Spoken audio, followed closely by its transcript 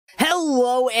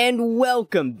Hello and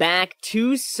welcome back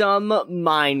to some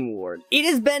Mineward. It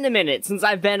has been a minute since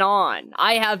I've been on.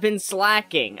 I have been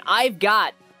slacking. I've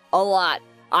got a lot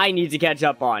I need to catch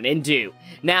up on and do.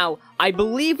 Now, I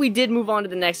believe we did move on to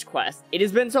the next quest. It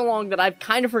has been so long that I've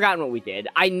kind of forgotten what we did.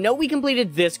 I know we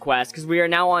completed this quest because we are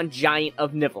now on Giant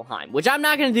of Niflheim, which I'm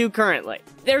not going to do currently.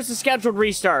 There's a scheduled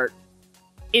restart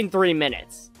in 3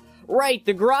 minutes. Right,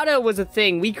 the grotto was a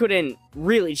thing we couldn't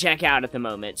really check out at the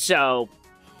moment, so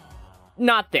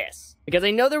not this. Because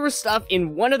I know there was stuff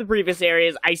in one of the previous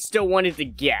areas I still wanted to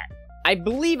get. I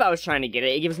believe I was trying to get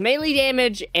it. It gives melee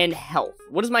damage and health.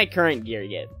 What does my current gear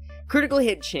give? Critical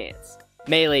hit chance,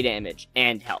 melee damage,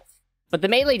 and health. But the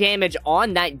melee damage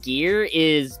on that gear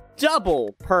is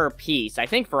double per piece, I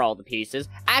think, for all the pieces.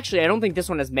 Actually, I don't think this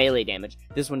one has melee damage.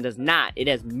 This one does not. It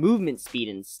has movement speed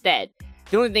instead.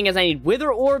 The only thing is I need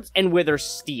Wither Orbs and Wither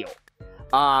Steel.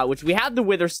 Which we have the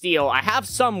Wither Steel. I have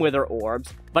some Wither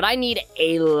Orbs, but I need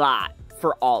a lot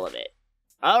for all of it.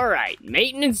 Alright,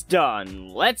 maintenance done.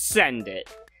 Let's send it.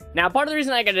 Now, part of the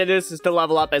reason I gotta do this is to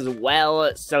level up as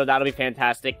well, so that'll be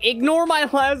fantastic. Ignore my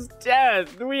last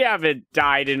death. We haven't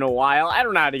died in a while. I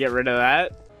don't know how to get rid of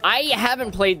that. I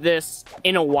haven't played this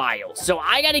in a while, so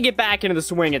I gotta get back into the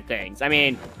swing of things. I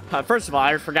mean, first of all,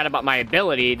 I forgot about my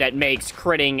ability that makes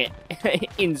critting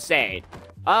insane.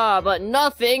 But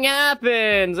nothing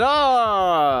happens.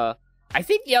 I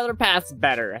think the other path's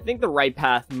better. I think the right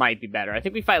path might be better. I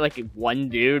think we fight like one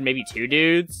dude, maybe two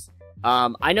dudes.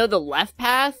 I know the left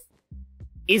path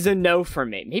is a no for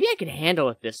me. Maybe I can handle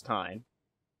it this time.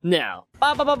 No.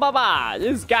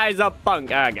 This guy's a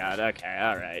punk. Oh god, okay,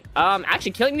 alright.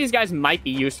 Actually, killing these guys might be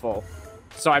useful.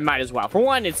 So I might as well. For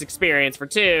one, it's experience. For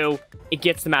two, it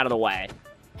gets them out of the way.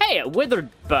 Hey, a withered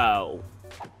bow.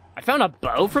 I found a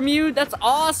bow from you? That's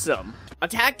awesome.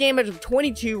 Attack damage of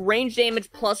 22, range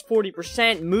damage plus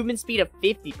 40%, movement speed of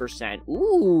 50%.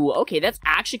 Ooh, okay, that's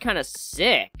actually kind of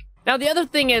sick. Now, the other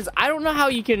thing is, I don't know how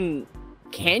you can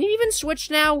you even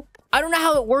switch now? I don't know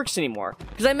how it works anymore.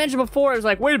 Because I mentioned before, I was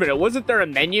like, wait a minute, wasn't there a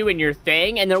menu in your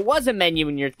thing? And there was a menu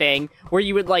in your thing where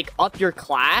you would, like, up your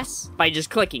class by just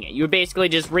clicking it. You would basically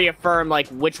just reaffirm, like,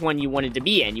 which one you wanted to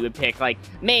be in. You would pick, like,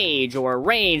 mage or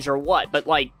range or what. But,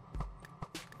 like,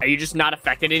 are you just not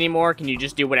affected anymore? Can you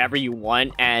just do whatever you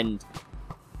want and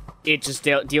it just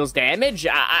deals damage?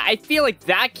 I feel like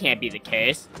that can't be the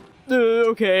case.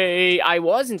 Okay, I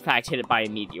was in fact hit by a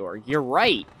meteor. You're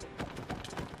right.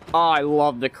 Oh, I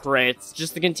love the crits.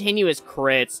 Just the continuous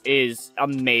crits is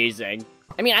amazing.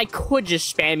 I mean, I could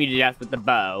just spam you to death with the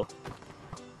bow.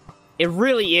 It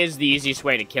really is the easiest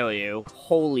way to kill you.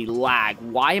 Holy lag.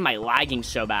 Why am I lagging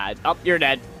so bad? Oh, you're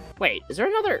dead. Wait, is there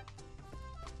another?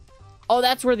 Oh,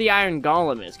 that's where the Iron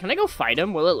Golem is. Can I go fight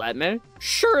him? Will it let me?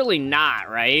 Surely not,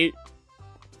 right?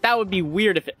 That would be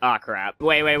weird if it... Oh, crap.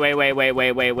 Wait.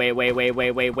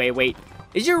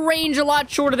 Is your range a lot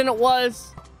shorter than it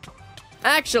was?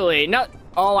 Actually, no.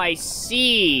 Oh, I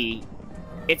see.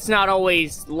 It's not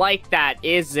always like that,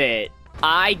 is it?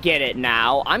 I get it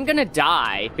now. I'm gonna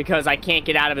die because I can't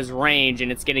get out of his range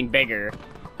and it's getting bigger.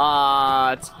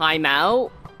 Time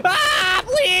out. Ah,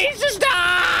 please, just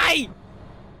die!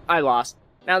 I lost.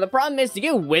 Now, the problem is, to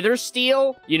get Wither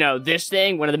Steel, you know, this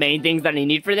thing, one of the main things that I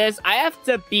need for this, I have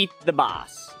to beat the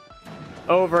boss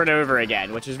over and over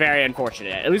again, which is very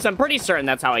unfortunate. At least I'm pretty certain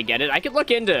that's how I get it. I could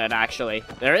look into it, actually.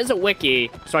 There is a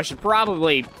wiki, so I should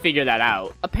probably figure that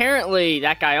out. Apparently,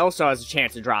 that guy also has a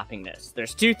chance of dropping this.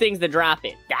 There's two things that drop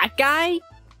it. That guy,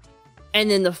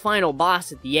 and then the final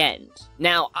boss at the end.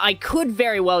 Now, I could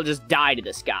very well just die to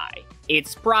this guy.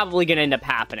 It's probably gonna end up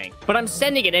happening, but I'm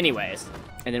sending it anyways.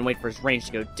 And then wait for his range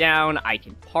to go down. I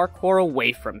can parkour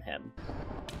away from him.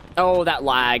 Oh, that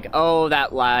lag. Oh,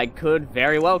 that lag could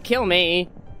very well kill me.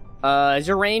 Is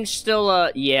your range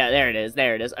still, yeah, there it is.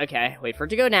 There it is. Okay, wait for it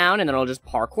to go down, and then I'll just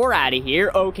parkour out of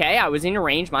here. Okay, I was in your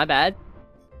range. My bad.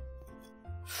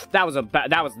 That was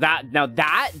now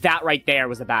that right there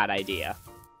was a bad idea.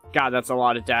 God, that's a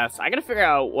lot of deaths. I gotta figure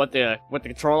out what the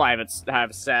control I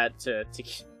have set to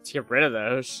get rid of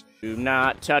those. Do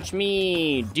not touch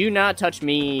me. Do not touch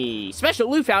me.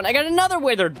 Special loot found. I got another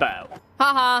withered bow.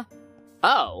 Haha.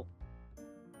 Oh.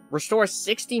 Restore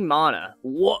 60 mana.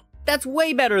 What? That's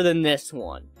way better than this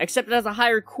one. Except it has a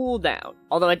higher cooldown.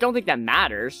 Although I don't think that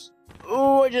matters.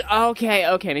 Oh,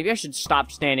 okay. Maybe I should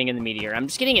stop standing in the meteor. I'm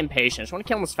just getting impatient. I just want to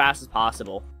kill him as fast as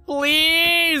possible.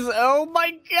 Please. Oh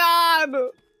my god.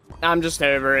 I'm just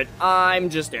over it.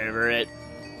 I'm just over it.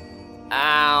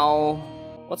 Ow.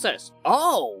 What's this?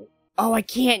 Oh, I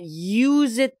can't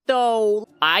use it, though.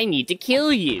 I need to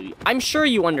kill you. I'm sure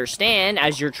you understand,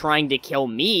 as you're trying to kill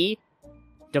me.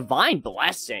 Divine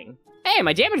Blessing. Hey,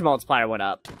 my damage multiplier went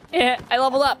up. Yeah, I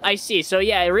leveled up. I see. So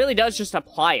yeah, it really does just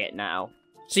apply it now.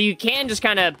 So you can just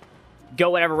kind of go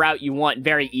whatever route you want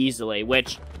very easily,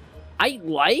 which I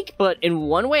like, but in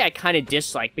one way I kind of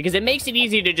dislike, because it makes it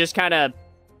easy to just kind of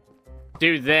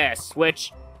do this,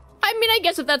 which, I mean, I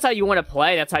guess if that's how you want to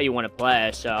play, that's how you want to play,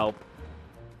 so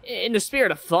in the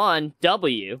spirit of fun,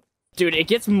 W. Dude, it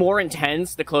gets more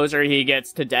intense the closer he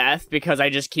gets to death, because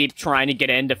I just keep trying to get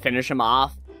in to finish him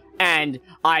off, and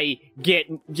I get,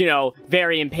 you know,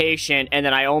 very impatient, and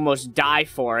then I almost die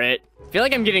for it. I feel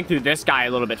like I'm getting through this guy a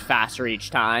little bit faster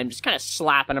each time, just kind of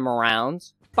slapping him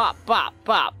around. Bop, bop,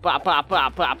 bop, bop, bop,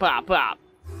 bop, bop, bop, bop.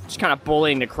 Just kind of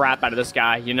bullying the crap out of this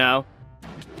guy, you know?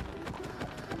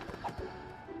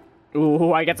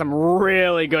 Ooh, I got some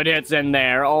really good hits in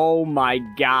there. Oh my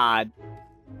god.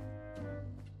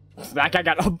 That guy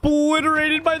got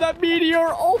obliterated by that meteor.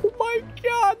 Oh my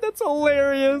god, that's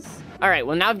hilarious. Alright,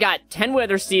 well now I've got 10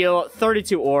 Wither Steel,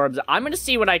 32 orbs. I'm gonna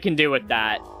see what I can do with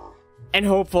that. And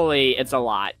hopefully it's a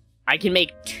lot. I can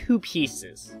make 2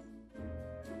 pieces.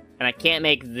 And I can't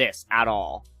make this at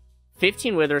all.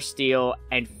 15 Wither Steel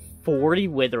and 40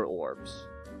 Wither Orbs.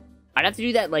 I'd have to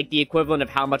do that like the equivalent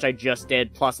of how much I just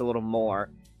did, plus a little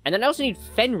more. And then I also need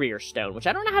Fenrir Stone, which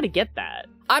I don't know how to get that.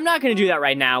 I'm not going to do that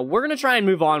right now. We're going to try and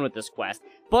move on with this quest.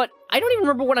 But I don't even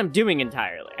remember what I'm doing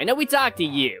entirely. I know we talked to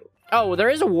you. Oh, well, there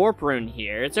is a warp rune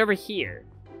here. It's over here.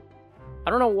 I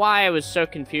don't know why I was so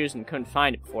confused and couldn't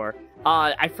find it before.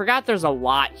 I forgot there's a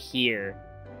lot here.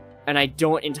 And I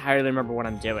don't entirely remember what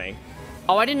I'm doing.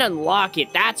 Oh, I didn't unlock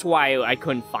it. That's why I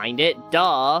couldn't find it.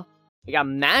 Duh. We got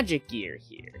magic gear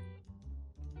here.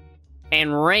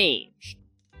 And ranged.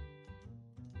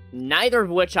 Neither of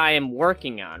which I am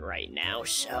working on right now,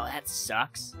 so that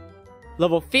sucks.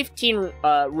 Level 15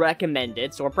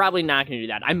 recommended, so we're probably not going to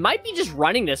do that. I might be just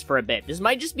running this for a bit. This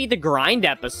might just be the grind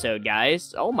episode,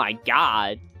 guys. Oh my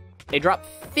god. They drop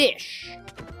fish.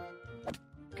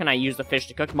 Can I use the fish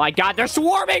to cook? My god, they're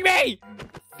swarming me!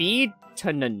 Feed to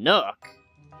Nanook.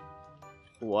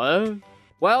 What?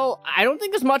 Well, I don't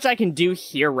think there's much I can do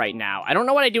here right now. I don't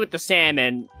know what I do with the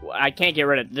salmon. I can't get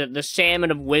rid of the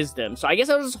salmon of wisdom. So I guess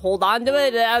I'll just hold on to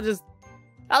it. I'll just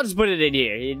put it in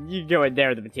here. You go in there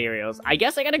with the materials. I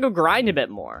guess I gotta go grind a bit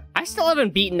more. I still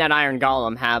haven't beaten that iron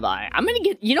golem, have I? I'm gonna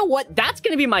get, you know what? That's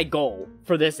gonna be my goal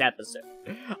for this episode.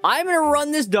 I'm gonna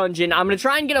run this dungeon. I'm gonna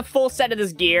try and get a full set of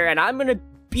this gear, and I'm gonna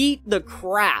beat the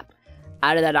crap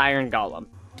out of that iron golem.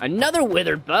 Another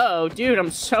withered bow? Dude,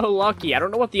 I'm so lucky. I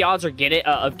don't know what the odds of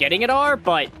getting it are,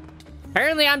 but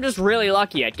apparently I'm just really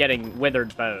lucky at getting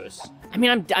withered bows. I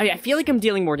mean, I feel like I'm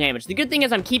dealing more damage. The good thing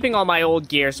is I'm keeping all my old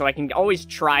gear, so I can always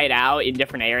try it out in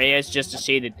different areas just to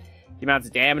see the amounts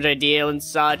of damage I deal and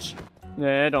such.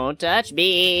 Don't touch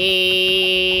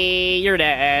me. You're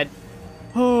dead.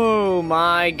 Oh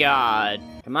my god.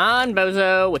 Come on,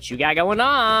 bozo. What you got going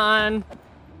on?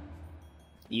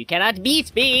 You cannot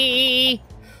beat me.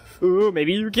 Ooh,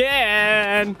 maybe you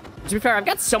can. To be fair, I've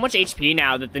got so much HP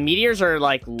now that the meteors are,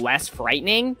 like, less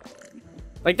frightening.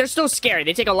 Like, they're still scary.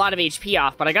 They take a lot of HP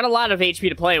off, but I got a lot of HP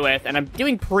to play with, and I'm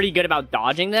doing pretty good about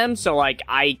dodging them, so, like,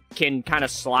 I can kind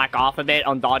of slack off a bit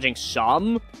on dodging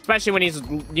some, especially when he's,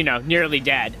 you know, nearly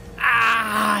dead.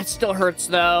 Ah, it still hurts,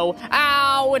 though.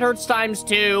 Ow, it hurts times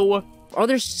 2. Oh,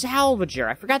 there's Salvager.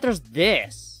 I forgot there's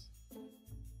this.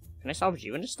 Can I salvage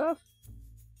you into stuff?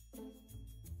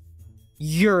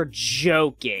 You're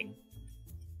joking.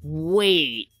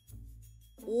 Wait.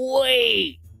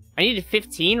 I needed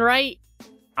 15, right?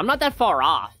 I'm not that far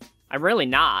off. I'm really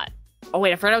not. Oh,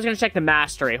 wait, I forgot I was going to check the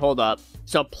mastery. Hold up.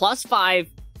 So, +5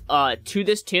 to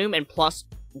this tomb and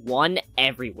 +1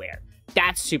 everywhere.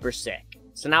 That's super sick.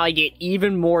 So now I get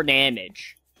even more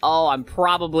damage. Oh, I'm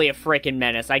probably a freaking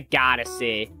menace. I gotta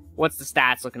see. What's the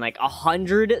stats looking like?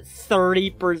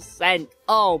 130%.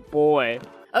 Oh, boy.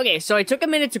 Okay, so I took a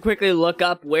minute to quickly look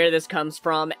up where this comes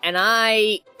from, and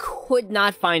I could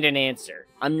not find an answer.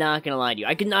 I'm not gonna lie to you.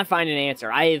 I could not find an answer.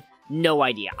 I have no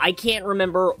idea. I can't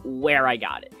remember where I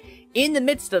got it. In the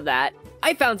midst of that,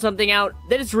 I found something out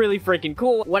that is really freaking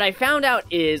cool. What I found out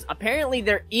is, apparently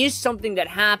there is something that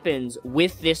happens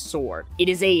with this sword. It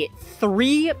is a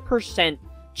 3%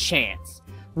 chance,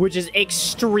 which is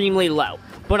extremely low.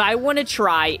 But I want to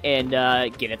try and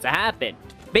get it to happen.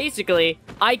 Basically,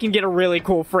 I can get a really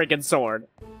cool freaking sword.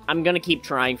 I'm gonna keep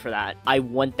trying for that. I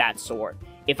want that sword.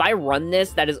 If I run this,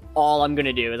 that is all I'm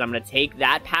gonna do, is I'm gonna take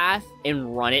that path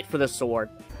and run it for the sword.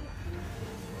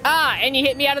 Ah, and you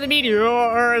hit me out of the meteor.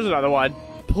 There's another one.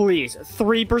 Please,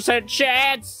 3%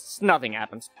 chance. Nothing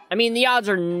happens. I mean, the odds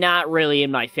are not really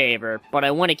in my favor, but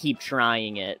I want to keep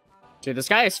trying it. Dude, this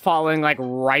guy is following, like,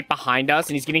 right behind us,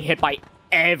 and he's getting hit by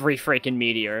every freaking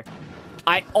meteor.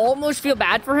 I almost feel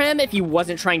bad for him if he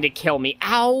wasn't trying to kill me.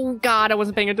 Ow, God, I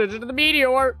wasn't paying attention to the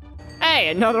meteor. Hey,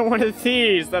 another one of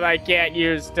these that I can't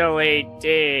use till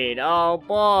 18. Oh,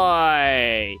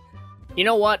 boy. You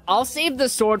know what? I'll save the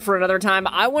sword for another time.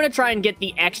 I want to try and get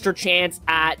the extra chance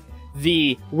at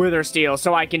the Wither Steel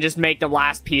so I can just make the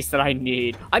last piece that I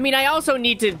need. I mean, I also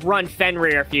need to run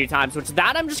Fenrir a few times, which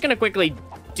that I'm just going to quickly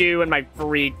do in my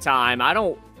free time. I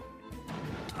don't...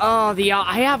 Oh,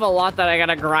 I have a lot that I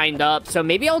gotta grind up, so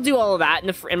maybe I'll do all of that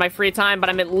in my free time, but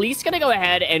I'm at least gonna go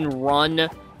ahead and run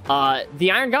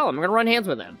the Iron Golem. I'm gonna run hands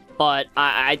with him, but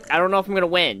I don't know if I'm gonna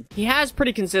win. He has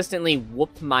pretty consistently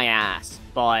whooped my ass,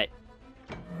 but...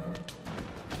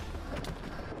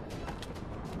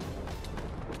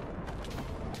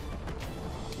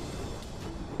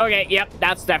 Okay, yep,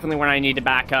 that's definitely when I need to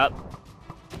back up.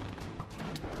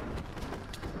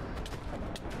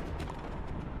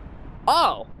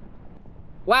 Oh!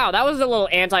 Wow, that was a little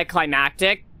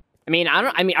anticlimactic.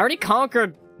 I already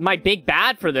conquered my big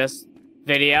bad for this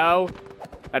video.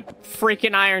 A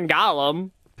freaking Iron Golem.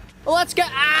 Let's go.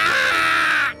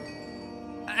 Ah!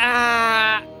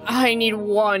 Ah! I need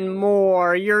one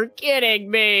more. You're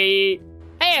kidding me.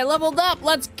 Hey, I leveled up.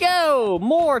 Let's go.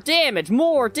 More damage.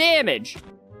 More damage.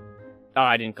 Oh,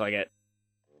 I didn't click it.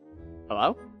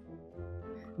 Hello?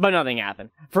 But nothing happened.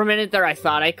 For a minute there, I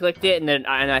thought I clicked it, and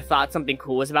I thought something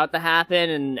cool was about to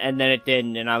happen, and then it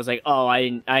didn't, and I was like, oh, I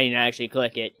didn't actually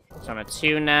click it. So I'm at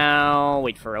 2 now.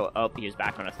 Wait for oh, he was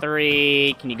back on a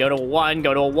 3. Can you go to a 1?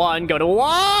 Go to a 1. Go to a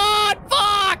 1.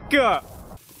 Fuck!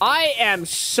 I am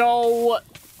so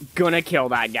gonna kill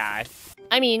that guy.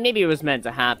 I mean, maybe it was meant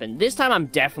to happen. This time I'm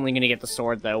definitely gonna get the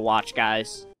sword, though. Watch,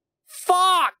 guys.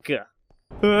 Fuck!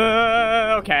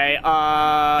 Okay,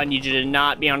 I need you to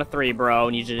not be on a 3, bro.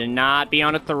 Need you to not be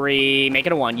on a 3. Make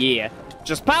it a 1, yeah.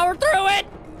 Just power through it!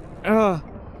 Ugh.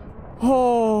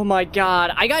 Oh my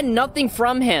god, I got nothing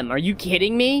from him. Are you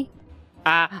kidding me?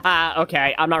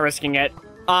 Okay, I'm not risking it.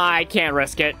 I can't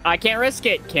risk it. I can't risk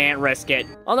it. Can't risk it.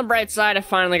 On the bright side, I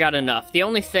finally got enough. The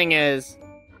only thing is,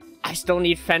 I still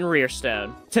need Fenrir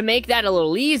Stone. To make that a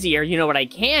little easier, you know what I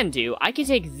can do? I can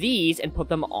take these and put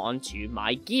them onto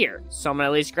my gear. So I'm gonna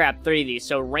at least grab 3 of these.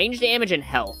 So range damage and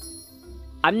health.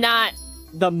 I'm not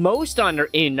the most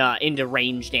into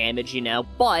range damage, you know,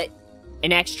 but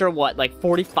an extra, what, like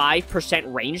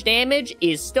 45% range damage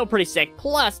is still pretty sick,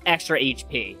 plus extra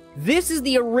HP. This is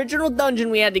the original dungeon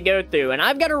we had to go through, and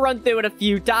I've got to run through it a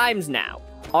few times now.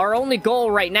 Our only goal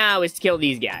right now is to kill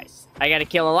these guys. I gotta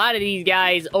kill a lot of these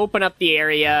guys, open up the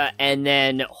area, and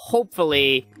then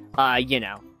hopefully, you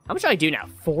know. How much do I do now?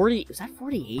 40? Was that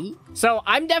 48? So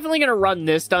I'm definitely gonna run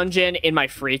this dungeon in my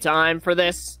free time for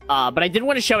this, but I did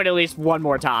want to show it at least one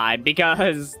more time,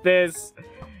 because this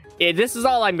is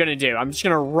all I'm gonna do. I'm just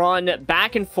gonna run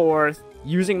back and forth,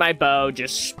 using my bow,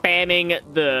 just spamming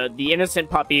the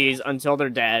innocent puppies until they're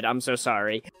dead. I'm so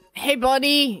sorry. Hey,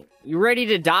 buddy, you ready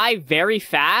to die very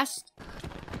fast?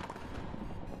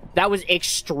 That was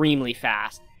extremely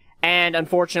fast. And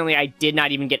unfortunately, I did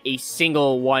not even get a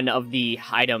single one of the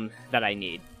item that I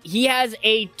need. He has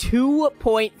a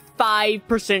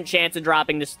 2.5% chance of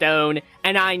dropping the stone,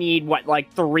 and I need, what,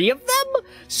 like 3 of them?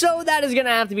 So that is gonna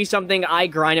have to be something I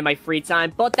grind in my free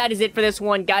time. But that is it for this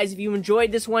one. Guys, if you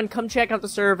enjoyed this one, come check out the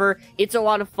server. It's a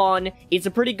lot of fun. It's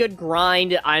a pretty good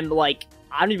grind. I'm like,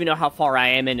 I don't even know how far I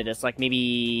am into this. Like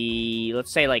maybe,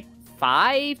 let's say like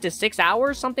 5 to 6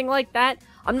 hours, something like that.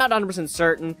 I'm not 100%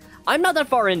 certain. I'm not that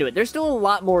far into it. There's still a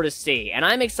lot more to see, and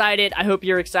I'm excited. I hope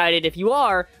you're excited. If you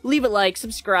are, leave a like,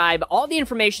 subscribe, all the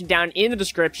information down in the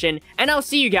description, and I'll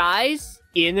see you guys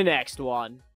in the next one.